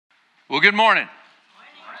Well, good morning.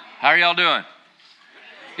 How are y'all doing?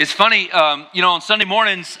 It's funny, on Sunday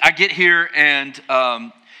mornings I get here and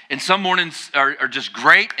some mornings are just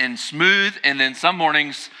great and smooth, and then some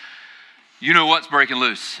mornings, you know what's breaking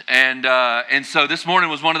loose. And so this morning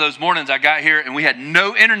was one of those mornings I got here and we had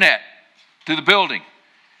no internet through the building.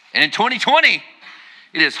 And in 2020,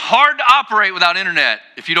 it is hard to operate without internet,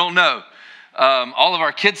 if you don't know. All of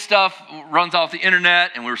our kids' stuff runs off the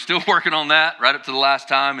internet, and we were still working on that right up to the last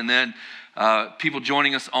time. And then people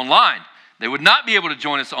joining us online. They would not be able to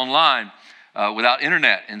join us online without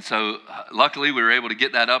internet. And so luckily we were able to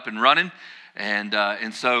get that up and running.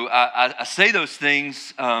 And so I say those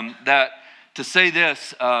things that to say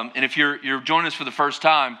this, and if you're joining us for the first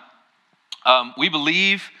time, we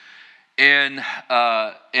believe in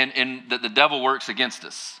that the devil works against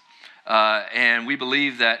us. And we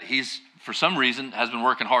believe that he's, for some reason, has been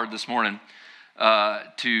working hard this morning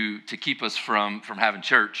to keep us from having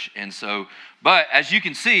church. And so, but as you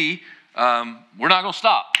can see, we're not going to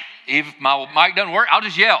stop. If my mic doesn't work, I'll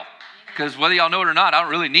just yell. Because whether y'all know it or not, I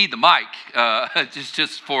don't really need the mic,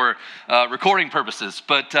 just for recording purposes.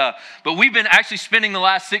 But we've been actually spending the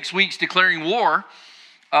last 6 weeks declaring war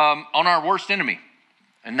on our worst enemy,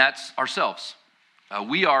 and that's ourselves.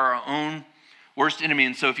 We are our own worst enemy.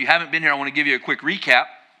 And so if you haven't been here, I want to give you a quick recap.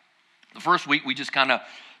 The first week, we just kind of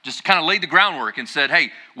laid the groundwork and said,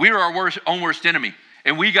 hey, we're our own worst enemy.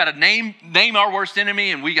 And we got to name our worst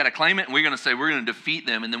enemy, and we got to claim it, and we're going to say we're going to defeat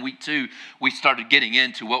them. And then week 2, we started getting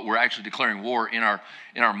into what we're actually declaring war in our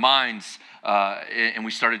minds, and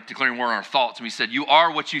we started declaring war on our thoughts. And we said, you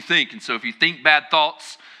are what you think. And so if you think bad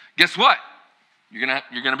thoughts, guess what? You're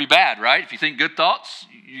gonna be bad, right? If you think good thoughts,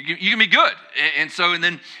 you can be good. And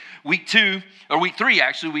then week 3,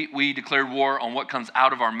 actually, we declared war on what comes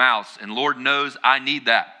out of our mouths. And Lord knows I need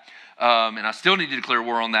that. And I still need to declare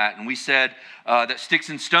war on that. And we said that sticks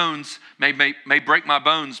and stones may break my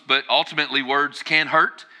bones, but ultimately words can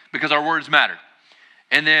hurt because our words matter.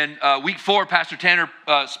 And then week 4, Pastor Tanner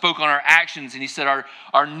spoke on our actions, and he said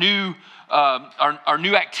our new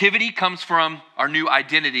activity comes from our new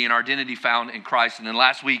identity, and our identity found in Christ. And then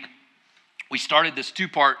last week, we started this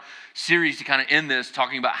 2-part series to kind of end this,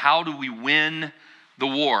 talking about how do we win the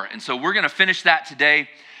war. And so we're going to finish that today,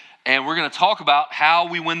 and we're going to talk about how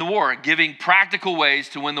we win the war, giving practical ways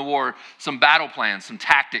to win the war, some battle plans, some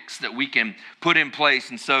tactics that we can put in place.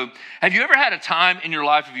 And so have you ever had a time in your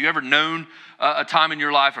life, have you ever known a time in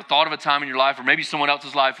your life or thought of a time in your life or maybe someone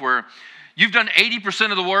else's life where you've done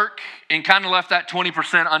 80% of the work and kind of left that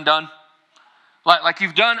 20% undone? Like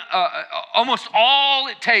you've done almost all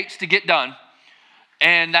it takes to get done,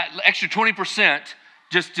 and that extra 20%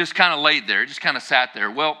 just kind of laid there, just kind of sat there.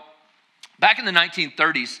 Well, back in the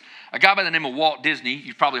 1930s, a guy by the name of Walt Disney,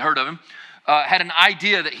 you've probably heard of him, had an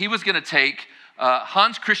idea that he was going to take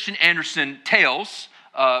Hans Christian Andersen tales,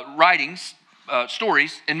 writings,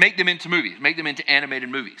 stories, and make them into movies, make them into animated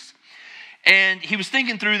movies. And he was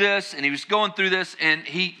thinking through this, and he was going through this, and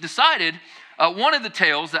he decided one of the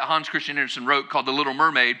tales that Hans Christian Andersen wrote, called The Little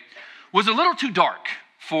Mermaid, was a little too dark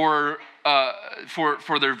for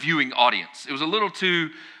their viewing audience. It was a little too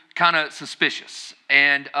kind of suspicious.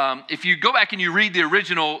 And if you go back and you read the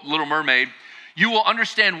original Little Mermaid, you will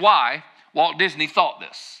understand why Walt Disney thought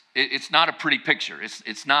this. It's not a pretty picture.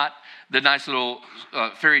 It's not the nice little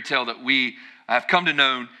fairy tale that we have come to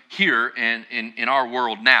know here in our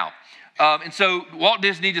world now. And so Walt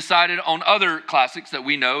Disney decided on other classics that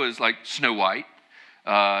we know as like Snow White.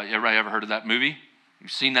 Everybody ever heard of that movie?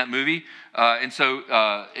 You've seen that movie? So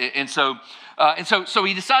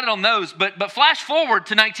he decided on those. But flash forward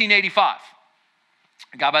to 1985.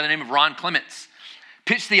 A guy by the name of Ron Clements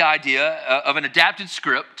pitched the idea of an adapted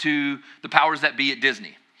script to the powers that be at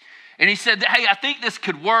Disney. And he said, hey, I think this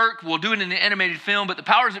could work. We'll do it in an animated film. But the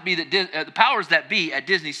powers that be at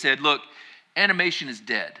Disney said, look, animation is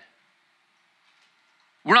dead.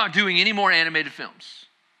 We're not doing any more animated films.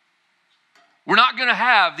 We're not going to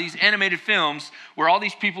have these animated films where all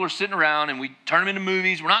these people are sitting around and we turn them into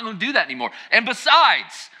movies. We're not going to do that anymore. And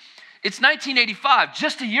besides, it's 1985.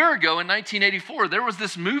 Just a year ago in 1984, there was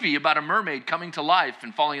this movie about a mermaid coming to life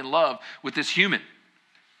and falling in love with this human,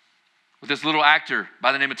 with this little actor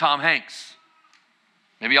by the name of Tom Hanks.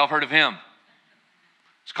 Maybe y'all have heard of him.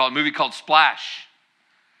 It's called a movie called Splash.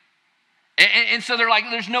 And so they're like,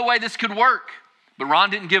 there's no way this could work. But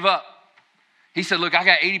Ron didn't give up. He said, look, I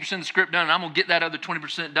got 80% of the script done, and I'm going to get that other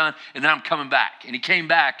 20% done, and then I'm coming back. And he came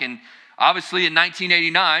back, and obviously in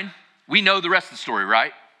 1989, we know the rest of the story,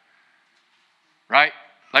 right? Right?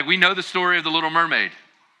 Like we know the story of The Little Mermaid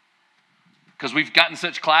because we've gotten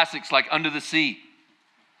such classics like Under the Sea.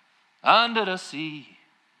 Under the Sea.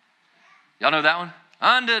 Y'all know that one?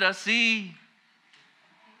 under the sea.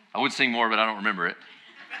 I would sing more, but I don't remember it.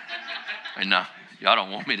 And no, y'all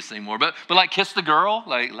don't want me to sing more. But like Kiss the Girl,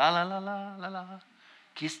 like la la la la la la,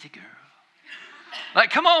 kiss the girl. Like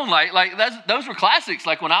come on, like those were classics.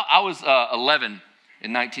 Like when I was 10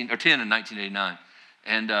 in 1989,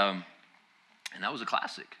 and that was a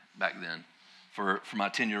classic back then for my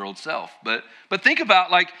 10-year-old self. But think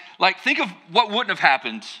about like think of what wouldn't have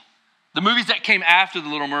happened. The movies that came after The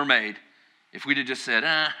Little Mermaid, if we'd have just said,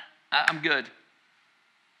 I'm good.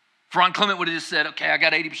 If Ron Clement would have just said, okay, I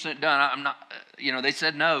got 80% done. I'm not, they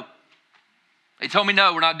said no. They told me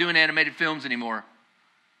no, we're not doing animated films anymore.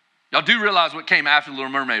 Y'all do realize what came after The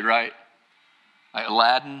Little Mermaid, right? Like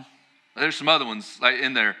Aladdin. There's some other ones like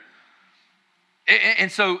in there. And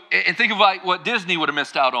think of like what Disney would have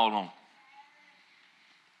missed out on.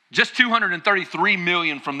 Just $233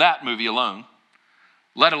 million from that movie alone,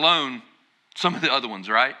 let alone some of the other ones,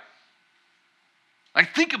 right?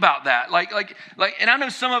 Like think about that. Like, and I know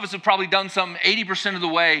some of us have probably done something 80% of the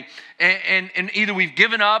way, and either we've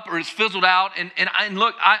given up or it's fizzled out. And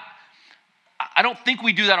look, I don't think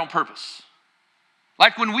we do that on purpose.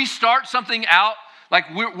 Like when we start something out, like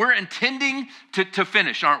we're intending to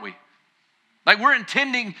finish, aren't we? Like we're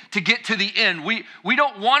intending to get to the end. We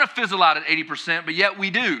don't want to fizzle out at 80%, but yet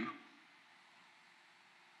we do.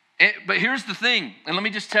 But here's the thing, and let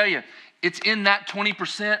me just tell you, it's in that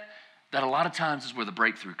 20% that a lot of times is where the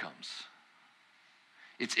breakthrough comes.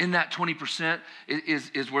 It's in that 20%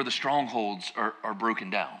 is where the strongholds are broken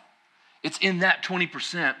down. It's in that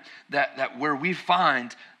 20% that where we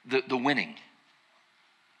find the winning.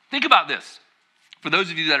 Think about this. For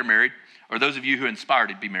those of you that are married, or those of you who are inspired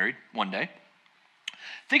to be married one day,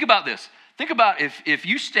 think about this. Think about if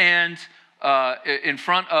you stand in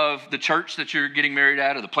front of the church that you're getting married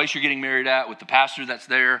at, or the place you're getting married at, with the pastor that's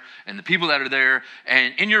there and the people that are there,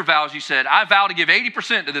 and in your vows you said, I vow to give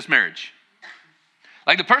 80% to this marriage.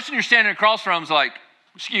 Like the person you're standing across from is like,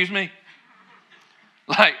 excuse me?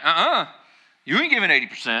 Like, you ain't giving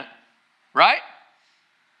 80%, right?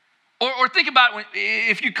 Or think about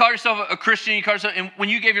if you call yourself a Christian, and when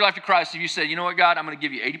you gave your life to Christ, if you said, you know what, God, I'm going to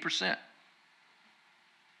give you 80%.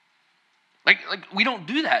 Like we don't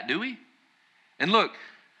do that, do we? And look,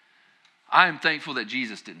 I am thankful that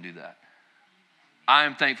Jesus didn't do that. I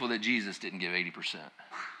am thankful that Jesus didn't give 80%.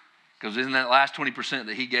 Because isn't that last 20%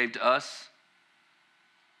 that he gave to us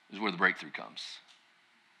is where the breakthrough comes.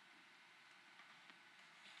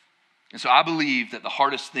 And so I believe that the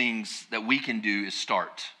hardest things that we can do is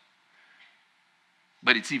start.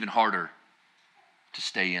 But it's even harder to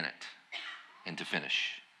stay in it and to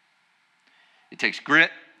finish. It takes grit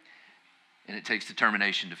and it takes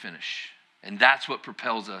determination to finish. And that's what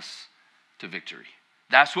propels us to victory.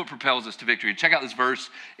 That's what propels us to victory. Check out this verse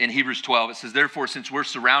in Hebrews 12. It says, therefore, since we're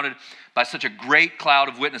surrounded by such a great cloud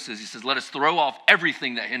of witnesses, he says, let us throw off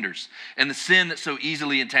everything that hinders and the sin that so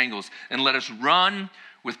easily entangles, and let us run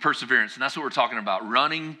with perseverance. And that's what we're talking about,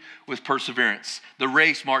 running with perseverance. The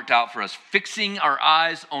race marked out for us, fixing our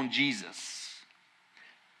eyes on Jesus.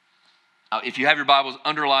 If you have your Bibles,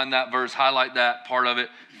 underline that verse, highlight that part of it.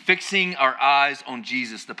 Fixing our eyes on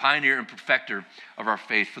Jesus, the pioneer and perfecter of our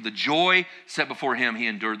faith. For the joy set before him, he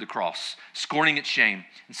endured the cross, scorning its shame,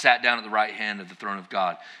 and sat down at the right hand of the throne of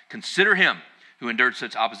God. Consider him who endured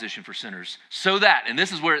such opposition for sinners, so that, and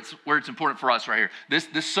this is where it's important for us right here.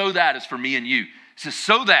 This so that is for me and you. It says,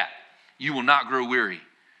 so that you will not grow weary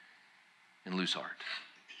and lose heart.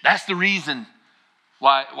 That's the reason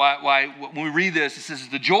why when we read this, it says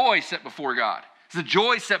the joy set before God. It's the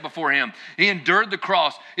joy set before him. He endured the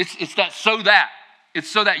cross. It's that so that. It's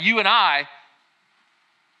so that you and I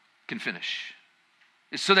can finish.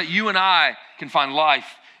 It's so that you and I can find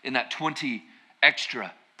life in that 20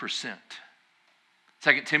 extra %.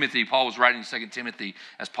 2 Timothy, Paul was writing 2 Timothy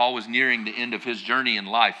as Paul was nearing the end of his journey in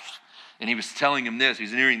life. And he was telling him this.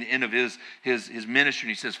 He's nearing the end of his ministry.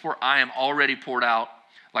 And he says, for I am already poured out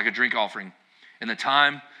like a drink offering, and the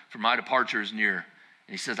time for my departure is near. And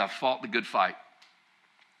he says, I've fought the good fight.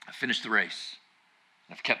 I've finished the race.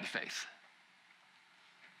 I've kept the faith.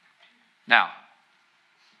 Now,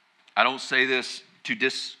 I don't say this to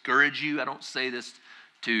discourage you. I don't say this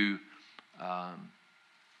to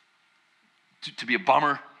be a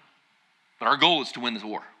bummer. But our goal is to win this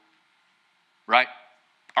war. Right?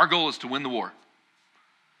 Our goal is to win the war.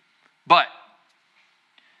 But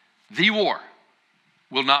the war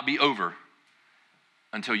will not be over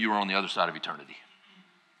until you are on the other side of eternity.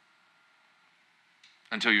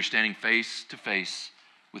 Until you're standing face to face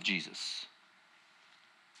with Jesus.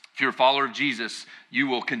 If you're a follower of Jesus, you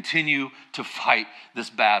will continue to fight this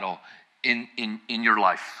battle in your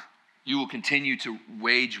life. you will continue to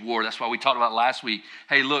wage war. That's why we talked about last week.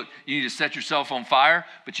 Hey, look, you need to set yourself on fire,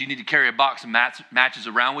 but you need to carry a box of matches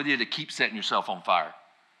around with you to keep setting yourself on fire.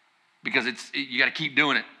 Because you got to keep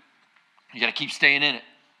doing it. You got to keep staying in it.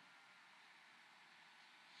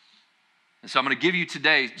 And so I'm going to give you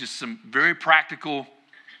today just some very practical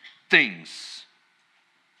things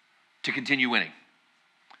to continue winning.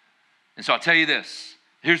 And so I'll tell you this.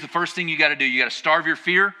 Here's the first thing you got to do. You got to starve your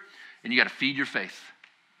fear and you got to feed your faith.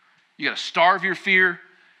 You got to starve your fear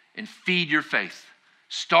and feed your faith.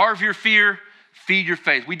 Starve your fear, feed your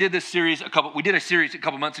faith. We did a series a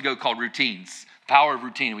couple months ago called Routines. Power of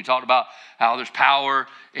routine. We talked about how there's power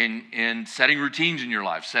in setting routines in your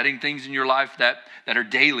life, setting things in your life that are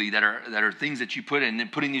daily, that are things that you put in.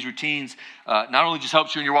 And putting these routines not only just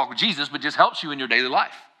helps you in your walk with Jesus, but just helps you in your daily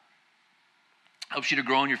life. Helps you to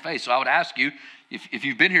grow in your faith. So I would ask you, if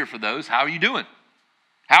you've been here for those, how are you doing?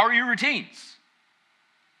 How are your routines?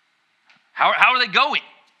 How are they going?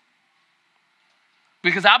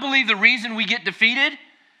 Because I believe the reason we get defeated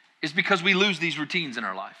is because we lose these routines in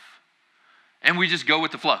our life. And we just go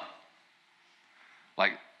with the flow.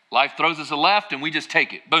 Like life throws us a left and we just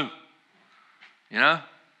take it. Boom. You know?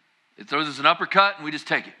 It throws us an uppercut and we just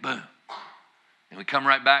take it. Boom. And we come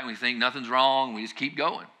right back and we think nothing's wrong. And we just keep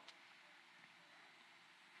going.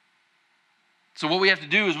 So what we have to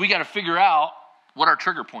do is we got to figure out what our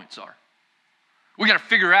trigger points are. We got to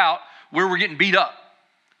figure out where we're getting beat up.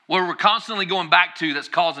 Where we're constantly going back to that's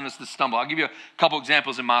causing us to stumble. I'll give you a couple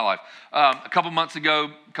examples in my life. A couple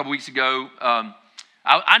weeks ago,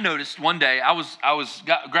 I noticed one day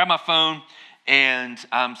grabbed my phone and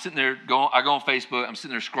I'm sitting there I go on Facebook. I'm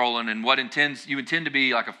sitting there scrolling, and what you intend to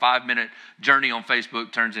be like a 5-minute journey on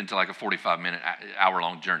Facebook turns into like a 45-minute,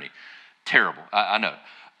 hour-long journey. Terrible, I know.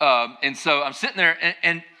 And so I'm sitting there,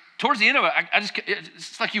 and towards the end of it,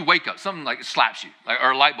 it's like you wake up, something like slaps you,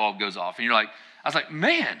 or a light bulb goes off, and you're like. I was like,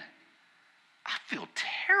 man, I feel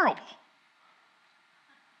terrible.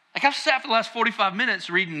 Like I've sat for the last 45 minutes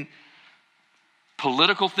reading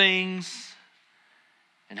political things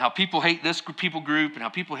and how people hate this people group and how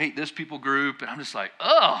people hate this people group. And I'm just like,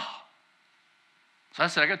 ugh. So I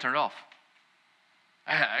said, I got to turn it off.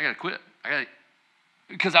 I got to quit.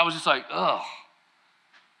 Because I was just like, ugh.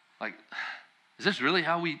 Like, is this really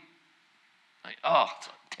how we, like, oh.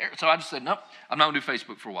 So I just said, nope, I'm not going to do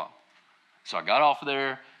Facebook for a while. So I got off of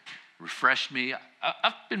there, refreshed me.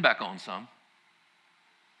 I've been back on some,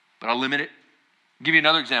 but I'll limit it. I'll give you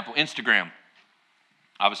another example, Instagram.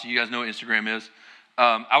 Obviously, you guys know what Instagram is.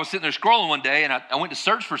 I was sitting there scrolling one day, and I went to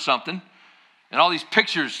search for something, and all these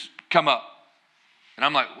pictures come up. And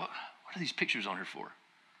I'm like, what are these pictures on here for?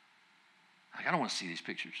 Like, I don't want to see these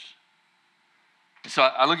pictures. And so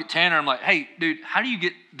I look at Tanner, I'm like, hey, dude, how do you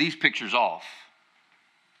get these pictures off?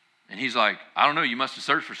 And he's like, I don't know, you must have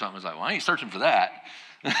searched for something. I was like, well, I ain't searching for that.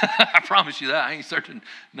 I promise you that. I ain't searching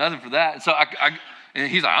nothing for that. And so and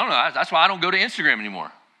he's like, I don't know, that's why I don't go to Instagram anymore.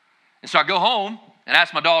 And so I go home and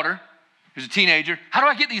ask my daughter, who's a teenager, how do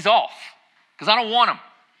I get these off? Because I don't want them.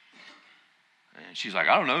 And she's like,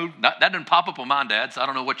 I don't know, that doesn't pop up on mine, Dad, so I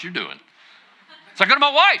don't know what you're doing. So I go to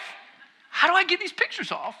my wife, how do I get these pictures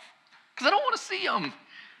off? Because I don't want to see them.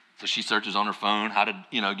 So she searches on her phone how to,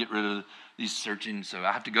 get rid of these searching. So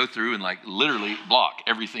I have to go through and literally block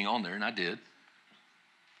everything on there, and I did.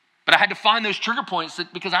 But I had to find those trigger points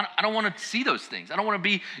because I don't want to see those things. I don't want to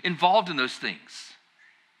be involved in those things.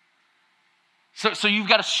 So you've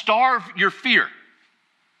got to starve your fear.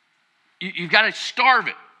 You've got to starve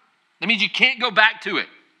it. That means you can't go back to it.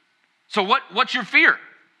 So what's your fear?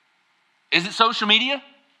 Is it social media?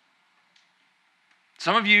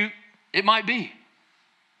 Some of you, it might be.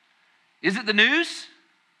 Is it the news?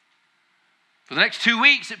 For the next 2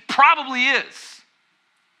 weeks, it probably is.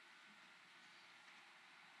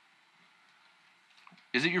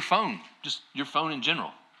 Is it your phone? Just your phone in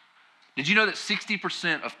general. Did you know that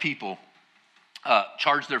 60% of people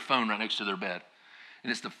charge their phone right next to their bed?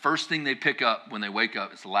 And it's the first thing they pick up when they wake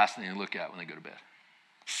up. It's the last thing they look at when they go to bed.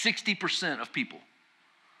 60% of people.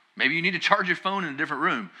 Maybe you need to charge your phone in a different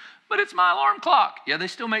room. But it's my alarm clock. Yeah, they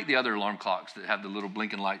still make the other alarm clocks that have the little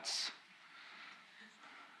blinking lights.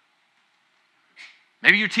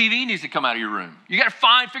 Maybe your TV needs to come out of your room. You got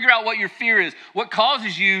to figure out what your fear is. What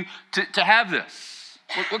causes you to have this?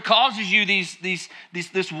 What causes you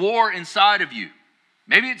this war inside of you?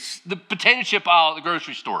 Maybe it's the potato chip aisle at the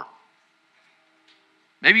grocery store.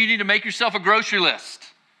 Maybe you need to make yourself a grocery list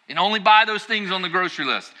and only buy those things on the grocery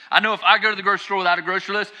list. I know if I go to the grocery store without a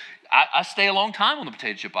grocery list, I stay a long time on the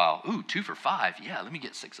potato chip aisle. Ooh, 2 for $5. Yeah, let me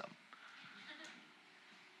get 6 of them.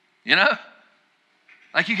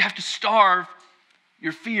 You have to starve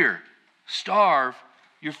your fear. Starve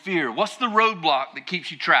your fear? What's the roadblock that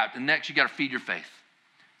keeps you trapped? And next, you got to feed your faith.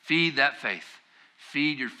 Feed that faith.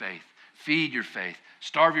 Feed your faith. Feed your faith.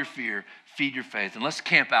 Starve your fear. Feed your faith. And let's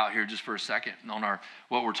camp out here just for a second on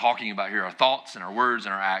what we're talking about here, our thoughts and our words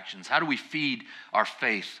and our actions. How do we feed our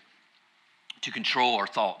faith to control our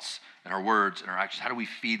thoughts and our words and our actions? How do we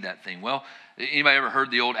feed that thing? Well, anybody ever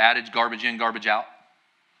heard the old adage, garbage in, garbage out?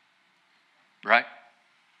 Right?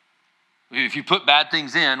 If you put bad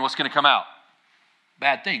things in, what's going to come out?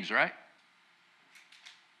 Bad things, right?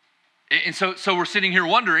 And so we're sitting here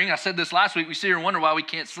wondering, I said this last week, we sit here and wonder why we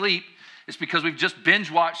can't sleep. It's because we've just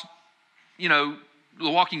binge watched, The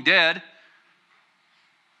Walking Dead.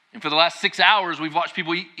 And for the last 6 hours, we've watched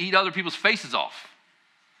people eat other people's faces off.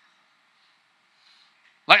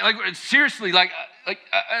 Like seriously, like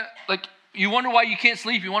you wonder why you can't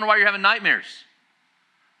sleep. You wonder why you're having nightmares.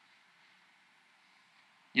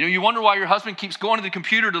 You wonder why your husband keeps going to the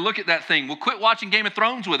computer to look at that thing. Well, quit watching Game of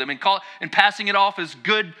Thrones with him and passing it off as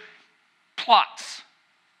good plots.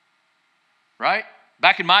 Right?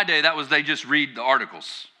 Back in my day, that was they just read the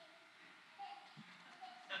articles.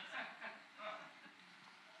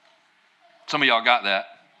 Some of y'all got that.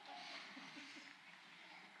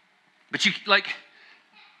 But you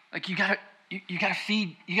gotta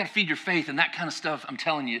feed your faith, and that kind of stuff, I'm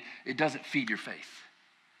telling you, it doesn't feed your faith.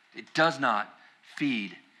 It does not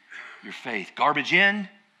feed your faith. Garbage in,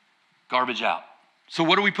 garbage out. So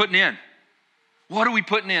what are we putting in? What are we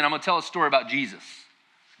putting in? I'm going to tell a story about Jesus.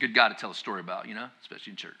 Good guy to tell a story about,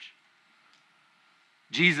 especially in church.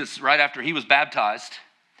 Jesus, right after he was baptized,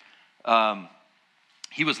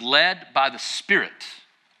 he was led by the Spirit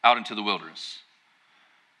out into the wilderness.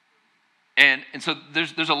 And so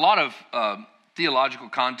there's a lot of theological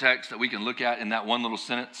context that we can look at in that one little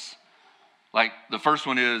sentence. Like the first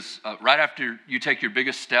one is, right after you take your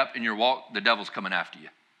biggest step in your walk, the devil's coming after you.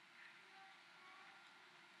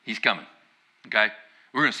 He's coming, okay?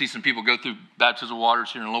 We're going to see some people go through baptismal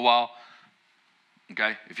waters here in a little while,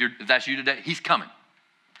 okay? If that's you today, he's coming.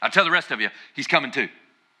 I'll tell the rest of you, he's coming too,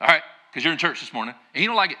 all right? Because you're in church this morning, and you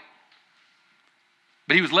don't like it.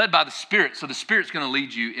 But he was led by the Spirit, so the Spirit's going to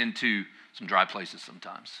lead you into some dry places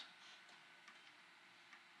sometimes.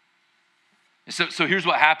 And so here's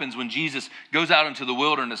what happens when Jesus goes out into the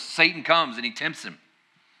wilderness. Satan comes and he tempts him.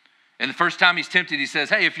 And the first time he's tempted, he says,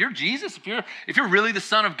 hey, if you're Jesus, if you're really the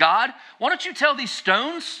Son of God, why don't you tell these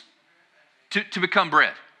stones to become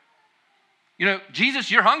bread? Jesus,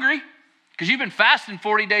 you're hungry because you've been fasting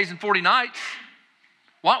 40 days and 40 nights.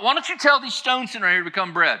 Why don't you tell these stones sitting right here to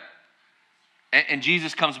become bread? And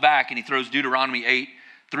Jesus comes back and he throws Deuteronomy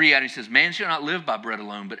 8:3 at him. He says, man shall not live by bread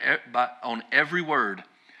alone, but on every word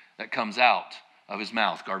that comes out of his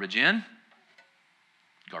mouth. Garbage in,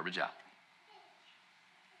 garbage out.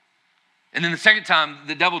 And then the second time,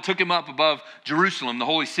 the devil took him up above Jerusalem, the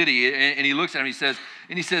holy city, and he looks at him, he says,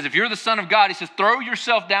 if you're the Son of God, he says, throw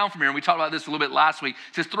yourself down from here. And we talked about this a little bit last week.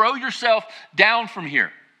 He says, throw yourself down from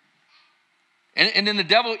here. And then the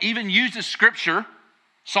devil even uses scripture.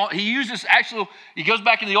 So he goes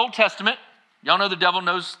back in the Old Testament. Y'all know the devil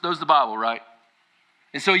knows the Bible, right?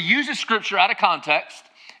 And so he uses scripture out of context.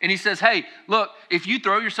 And he says, hey, look, if you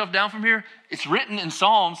throw yourself down from here, it's written in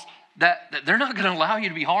Psalms that they're not going to allow you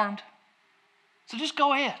to be harmed. So just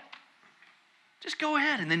go ahead. Just go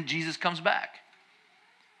ahead. And then Jesus comes back.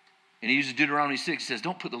 And he uses Deuteronomy 6. He says,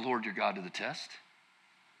 don't put the Lord your God to the test.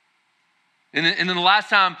 And then the last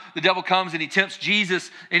time the devil comes and he tempts Jesus,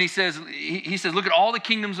 and he says, look at all the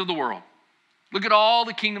kingdoms of the world. Look at all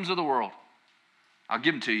the kingdoms of the world. I'll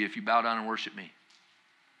give them to you if you bow down and worship me.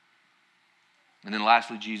 And then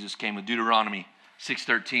lastly, Jesus came with Deuteronomy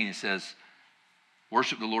 6:13. It says,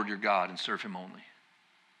 worship the Lord your God and serve him only.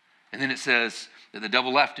 And then it says that the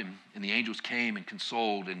devil left him and the angels came and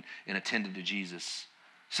consoled and attended to Jesus.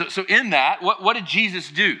 So in that, what did Jesus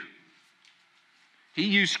do? He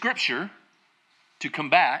used scripture to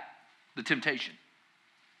combat the temptation.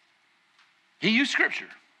 He used scripture.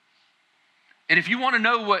 And if you want to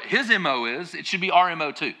know what his MO is, it should be our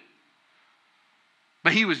MO too.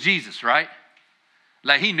 But he was Jesus, right?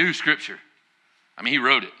 Like he knew scripture. I mean, he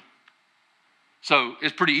wrote it. So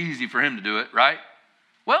it's pretty easy for him to do it, right?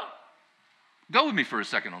 Well, go with me for a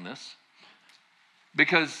second on this.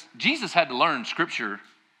 Because Jesus had to learn scripture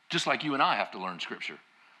just like you and I have to learn scripture.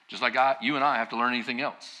 Just like you and I have to learn anything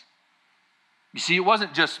else. You see, it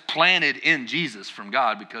wasn't just planted in Jesus from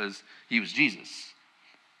God because he was Jesus.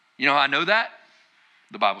 You know how I know that?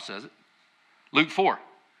 The Bible says it. Luke 4.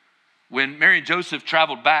 When Mary and Joseph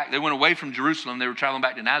traveled back, they went away from Jerusalem. They were traveling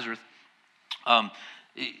back to Nazareth.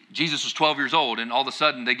 Jesus was 12 years old, and all of a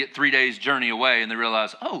sudden they get 3 days journey away, and they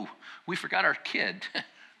realize, oh, we forgot our kid.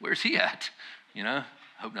 Where's he at?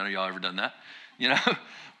 Hope none of y'all ever done that, you know.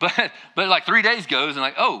 But like 3 days goes and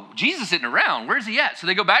like, oh, Jesus isn't around. Where's he at? So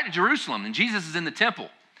they go back to Jerusalem and Jesus is in the temple.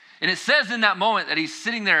 And it says in that moment that he's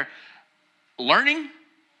sitting there learning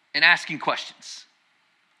and asking questions.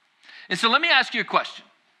 And so let me ask you a question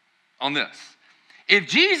on this. If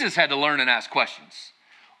Jesus had to learn and ask questions,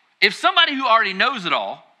 if somebody who already knows it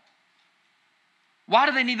all, why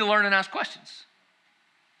do they need to learn and ask questions?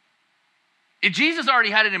 If Jesus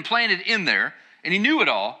already had it implanted in there and he knew it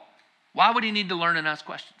all, why would he need to learn and ask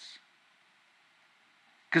questions?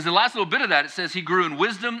 Because the last little bit of that, it says he grew in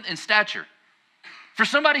wisdom and stature. For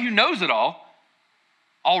somebody who knows it all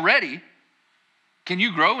already, can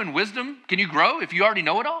you grow in wisdom? Can you grow if you already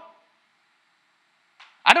know it all?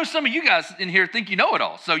 I know some of you guys in here think you know it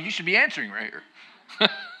all, so you should be answering right here.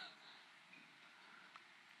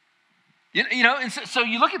 You know, and so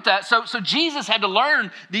you look at that. So Jesus had to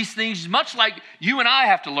learn these things much like you and I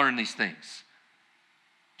have to learn these things.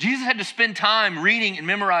 Jesus had to spend time reading and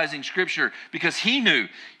memorizing Scripture because he knew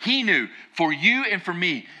for you and for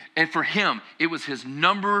me and for him, it was his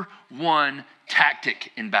number one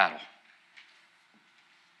tactic in battle.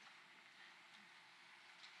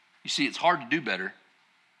 You see, it's hard to do better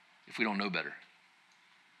if we don't know better.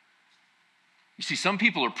 You see, some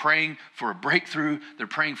people are praying for a breakthrough. They're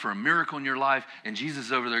praying for a miracle in your life. And Jesus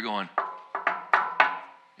is over there going,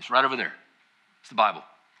 it's right over there. It's the Bible.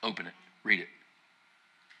 Open it. Read it.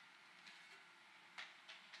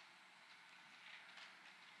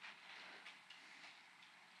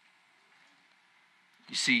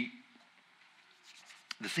 You see,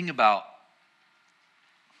 the thing about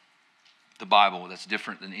the Bible that's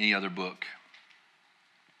different than any other book,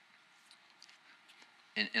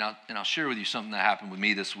 and I'll share with you something that happened with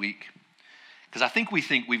me this week. Because I think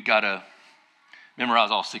we've got to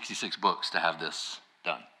memorize all 66 books to have this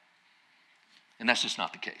done. And that's just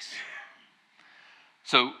not the case.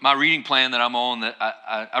 So my reading plan that I'm on, that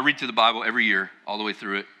I read through the Bible every year, all the way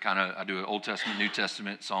through it. I do an Old Testament, New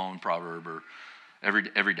Testament, Psalm, Proverb, or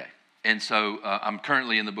every day. And so I'm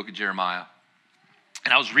currently in the book of Jeremiah.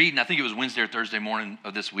 And I was reading, I think it was Wednesday or Thursday morning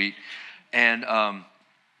of this week. And I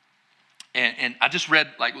just read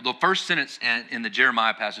like the first sentence in the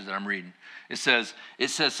Jeremiah passage that I'm reading. It says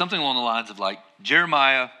something along the lines of like,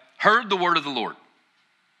 Jeremiah heard the word of the Lord.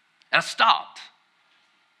 And I stopped.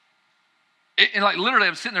 And like literally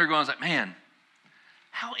I'm sitting there going, I was like, man,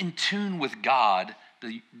 how in tune with God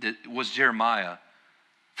was Jeremiah?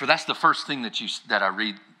 For that's the first thing that I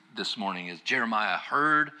read this morning is Jeremiah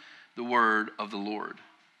heard the word of the Lord.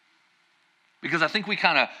 Because I think we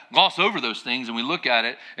kind of gloss over those things and we look at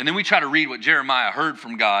it and then we try to read what Jeremiah heard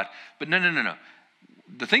from God. But no.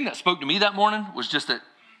 The thing that spoke to me that morning was just that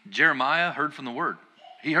Jeremiah heard from the word.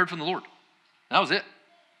 He heard from the Lord. And that was it.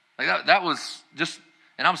 Like that was just,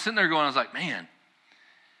 and I was sitting there going, I was like, man,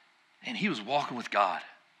 he was walking with God.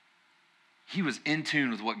 He was in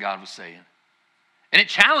tune with what God was saying. And it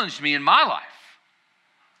challenged me in my life.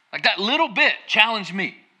 Like that little bit challenged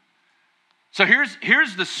me. So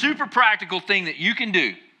here's the super practical thing that you can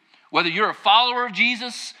do, whether you're a follower of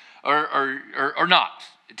Jesus or not.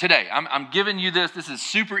 Today, I'm giving you this. This is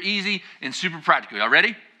super easy and super practical. Y'all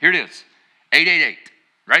ready? Here it is. 888.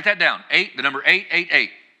 Write that down. The number 888.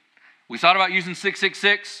 We thought about using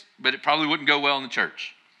 666, but it probably wouldn't go well in the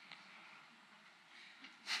church.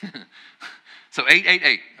 So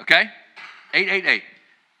 888, okay? 888.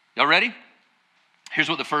 Y'all ready? Here's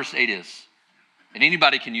what the first 8 is. And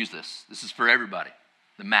anybody can use this. This is for everybody,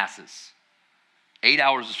 the masses. 8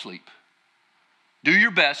 hours of sleep. Do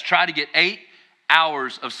your best. Try to get 8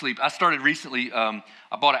 hours of sleep. I started recently, I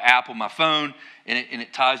bought an app on my phone, and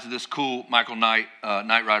it ties to this cool Michael Knight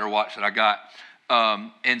Knight Rider watch that I got.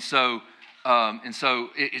 And so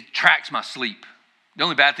it tracks my sleep. The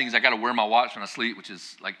only bad thing is I got to wear my watch when I sleep, which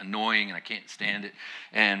is like annoying and I can't stand it.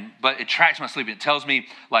 But it tracks my sleep. It tells me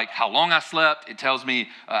like how long I slept. It tells me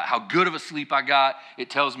how good of a sleep I got. It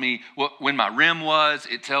tells me when my REM was.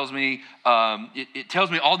 It tells me it tells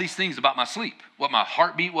me all these things about my sleep, what my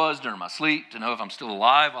heartbeat was during my sleep, to know if I'm still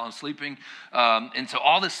alive while I'm sleeping. And so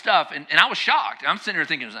all this stuff, and I was shocked. I'm sitting here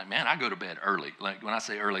thinking, I was like, man, I go to bed early. Like when I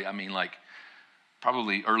say early, I mean like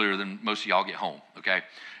probably earlier than most of y'all get home, okay?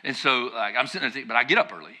 And so like I'm sitting there thinking, but I get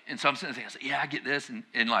up early. And so I'm sitting there thinking, I say, yeah, I get this.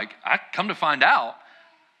 And like I come to find out,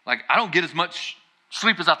 like I don't get as much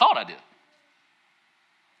sleep as I thought I did.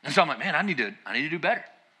 And so I'm like, man, I need to do better.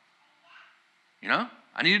 You know,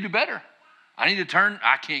 I need to do better. I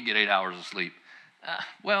can't get 8 hours of sleep.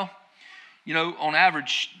 Well, you know, on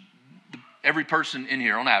average, every person in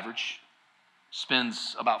here on average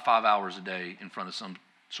spends about 5 hours a day in front of some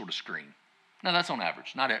sort of screen. Now, that's on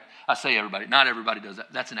average. I say everybody. Not everybody does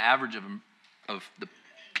that. That's an average of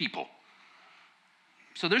people.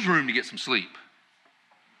 So there's room to get some sleep.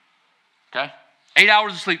 Okay? 8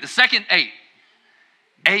 hours of sleep. The second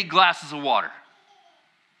 8 glasses of water.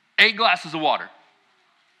 8 glasses of water.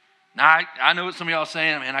 Now, I know what some of y'all are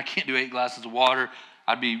saying, man, I can't do 8 glasses of water.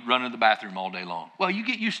 I'd be running to the bathroom all day long. Well, you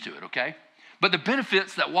get used to it, okay? But the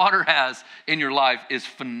benefits that water has in your life is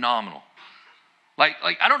phenomenal. Like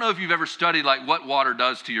I don't know if you've ever studied like what water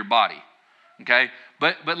does to your body, okay?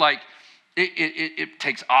 But like it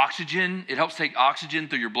takes oxygen. It helps take oxygen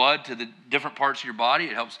through your blood to the different parts of your body.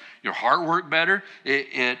 It helps your heart work better.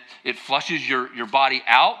 It flushes your body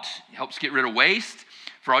out. It helps get rid of waste.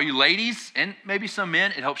 For all you ladies and maybe some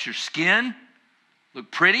men, it helps your skin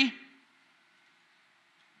look pretty.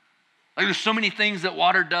 Like there's so many things that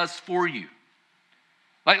water does for you.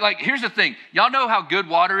 Like here's the thing. Y'all know how good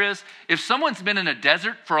water is? If someone's been in a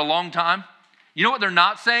desert for a long time, you know what they're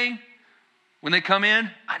not saying when they come in?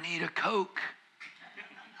 I need a Coke.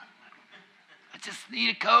 I just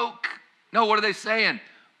need a Coke. No, what are they saying?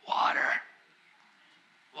 Water.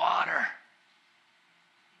 Water.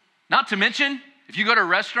 Not to mention, if you go to a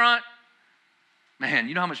restaurant, man,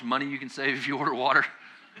 you know how much money you can save if you order water?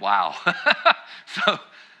 Wow. So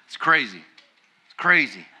it's crazy. It's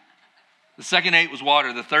crazy. The second 8 was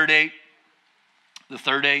water. The third 8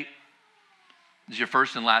 is your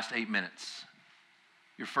first and last 8 minutes.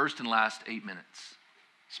 Your first and last 8 minutes.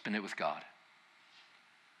 Spend it with God.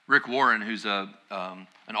 Rick Warren, who's an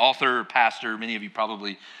author, pastor, many of you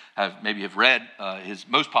probably have read his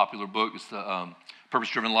most popular book. It's the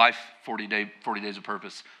Purpose-Driven Life, 40 Days of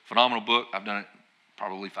Purpose. Phenomenal book. I've done it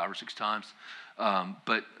probably 5 or 6 times.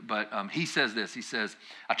 But he says this. He says,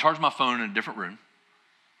 I charge my phone in a different room.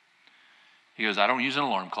 He goes, I don't use an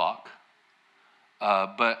alarm clock,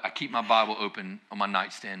 but I keep my Bible open on my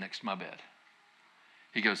nightstand next to my bed.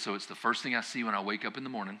 He goes, so it's the first thing I see when I wake up in the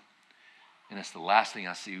morning, and it's the last thing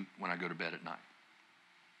I see when I go to bed at night.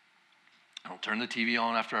 I don't turn the TV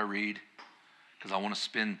on after I read, because I want to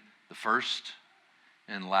spend the first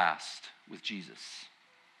and last with Jesus.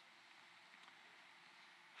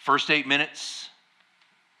 First 8 minutes,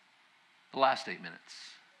 the last 8 minutes.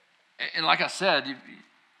 And like I said,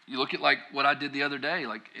 you look at like what I did the other day,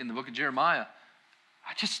 like in the book of Jeremiah,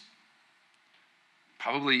 I just it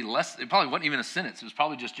probably wasn't even a sentence. It was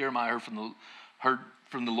probably just Jeremiah heard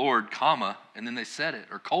from the Lord, comma, and then they said it,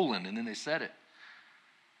 or colon, and then they said it.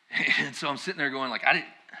 And so I'm sitting there going like, it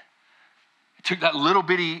took that little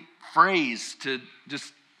bitty phrase to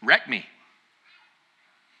just wreck me.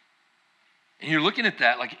 And you're looking at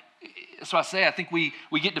that, like, that's why I say I think we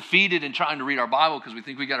get defeated in trying to read our Bible because we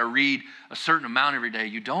think we got to read a certain amount every day.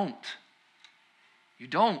 You don't. You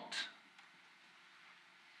don't.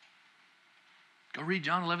 Go read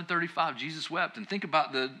John 11:35, Jesus wept, and think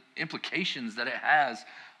about the implications that it has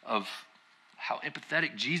of how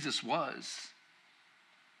empathetic Jesus was,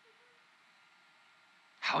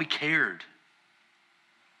 how he cared,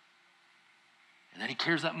 and that he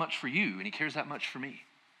cares that much for you, and he cares that much for me.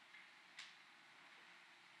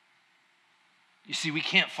 You see, we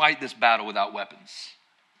can't fight this battle without weapons.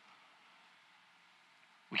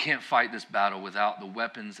 We can't fight this battle without the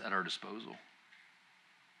weapons at our disposal.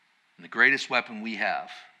 And the greatest weapon we have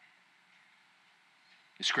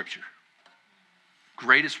is Scripture.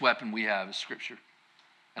 Greatest weapon we have is Scripture.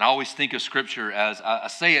 And I always think of Scripture as, I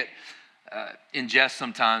say it in jest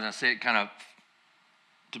sometimes, I say it kind of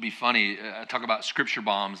to be funny. I talk about Scripture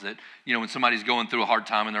bombs that, you know, when somebody's going through a hard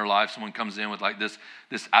time in their life, someone comes in with like this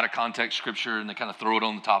out of context Scripture and they kind of throw it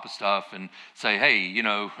on the top of stuff and say, hey, you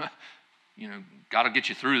know, God will get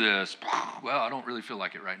you through this. Well, I don't really feel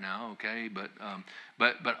like it right now, okay? But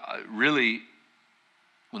really,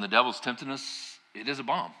 when the devil's tempting us, it is a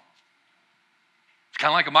bomb. It's kind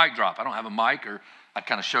of like a mic drop. I don't have a mic, or I'd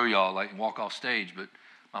kind of show y'all like walk off stage, but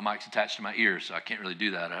my mic's attached to my ear, so I can't really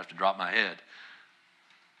do that. I have to drop my head.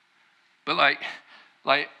 But like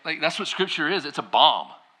that's what Scripture is. It's a bomb.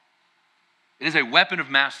 It is a weapon of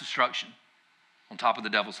mass destruction on top of the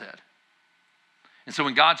devil's head. And so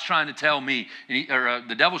when God's trying to tell me,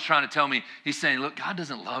 the devil's trying to tell me, he's saying, look, God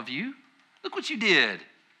doesn't love you. Look what you did.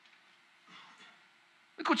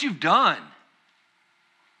 Look what you've done.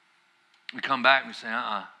 We come back and we say,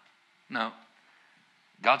 no.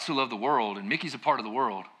 God so loved the world, and Mickey's a part of the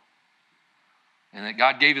world. And that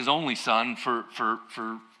God gave his only son for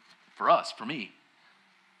us, for me.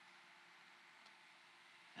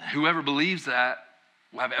 And whoever believes that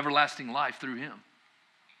will have everlasting life through him.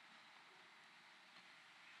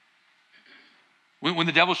 When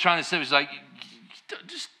the devil's trying to say, he's like,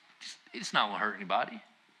 just it's not going to hurt anybody.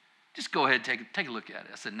 Just go ahead and take a look at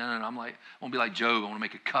it. I said, no. I want to be like Job. I want to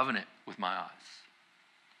make a covenant with my eyes.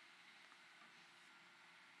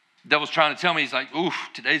 The devil's trying to tell me, he's like, oof,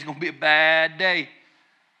 today's going to be a bad day.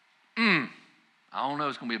 I don't know,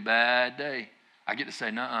 it's going to be a bad day. I get to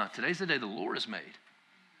say, nuh-uh, today's the day the Lord has made.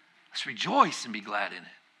 Let's rejoice and be glad in it.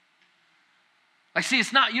 Like, see,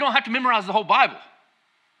 it's not, you don't have to memorize the whole Bible.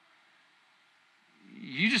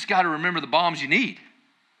 You just got to remember the bombs you need.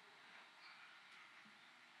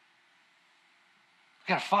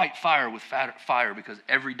 You got to fight fire with fire because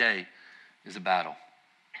every day is a battle.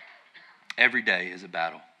 Every day is a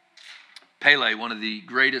battle. Pele, one of the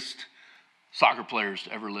greatest soccer players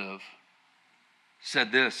to ever live,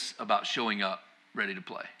 said this about showing up ready to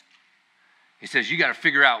play. He says, you got to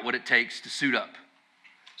figure out what it takes to suit up.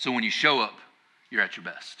 So when you show up, you're at your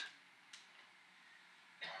best.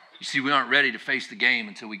 You see, we aren't ready to face the game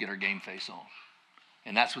until we get our game face on.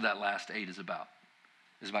 And that's what that last 8 is about.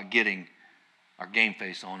 It's about getting our game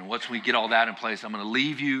face on. And once we get all that in place, I'm going to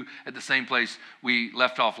leave you at the same place we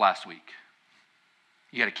left off last week.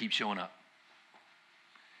 You got to keep showing up.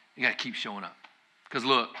 You got to keep showing up. Because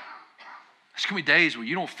look, there's going to be days where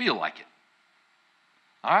you don't feel like it.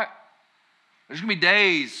 All right? There's going to be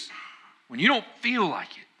days when you don't feel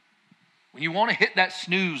like it. When you want to hit that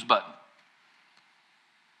snooze button.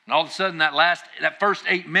 And all of a sudden that first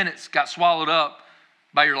 8 minutes got swallowed up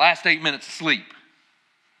by your last 8 minutes of sleep.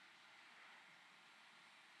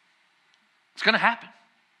 It's going to happen.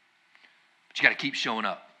 But you got to keep showing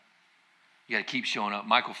up. You got to keep showing up.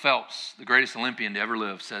 Michael Phelps, the greatest Olympian to ever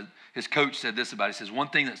live, said, his coach said this about it. He says, one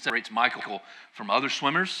thing that separates Michael from other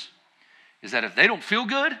swimmers is that if they don't feel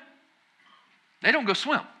good, they don't go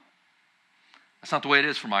swim. That's not the way it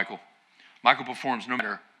is for Michael. Michael performs no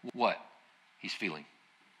matter what he's feeling.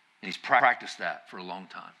 And he's practiced that for a long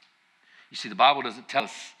time. You see, the Bible doesn't tell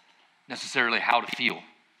us necessarily how to feel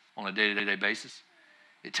on a day-to-day basis.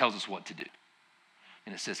 It tells us what to do.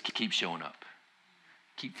 And it says, keep showing up.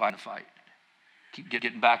 Keep fighting the fight. Keep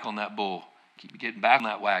getting back on that bull. Keep getting back on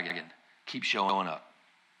that wagon. Keep showing up.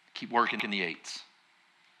 Keep working in the 8s.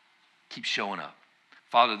 Keep showing up.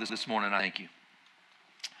 Father, this morning, I thank you.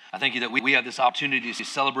 I thank you that we have this opportunity to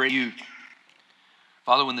celebrate you.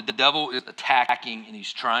 Father, when the devil is attacking and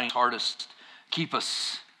he's trying his hardest to keep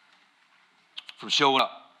us from showing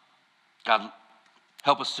up, God,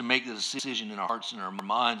 help us to make the decision in our hearts and our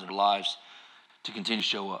minds and our lives to continue to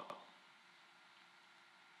show up.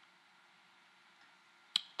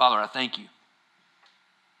 Father, I thank you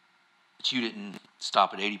that you didn't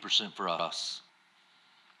stop at 80% for us.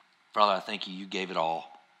 Father, I thank you gave it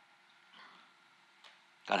all.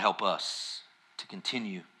 God, help us to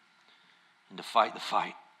continue and to fight the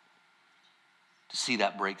fight, to see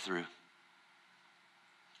that breakthrough,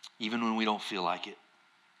 even when we don't feel like it,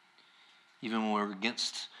 even when we're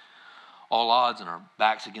against all odds and our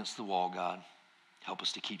backs against the wall. God, help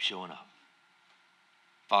us to keep showing up.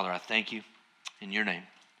 Father, I thank you in your name.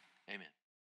 Amen.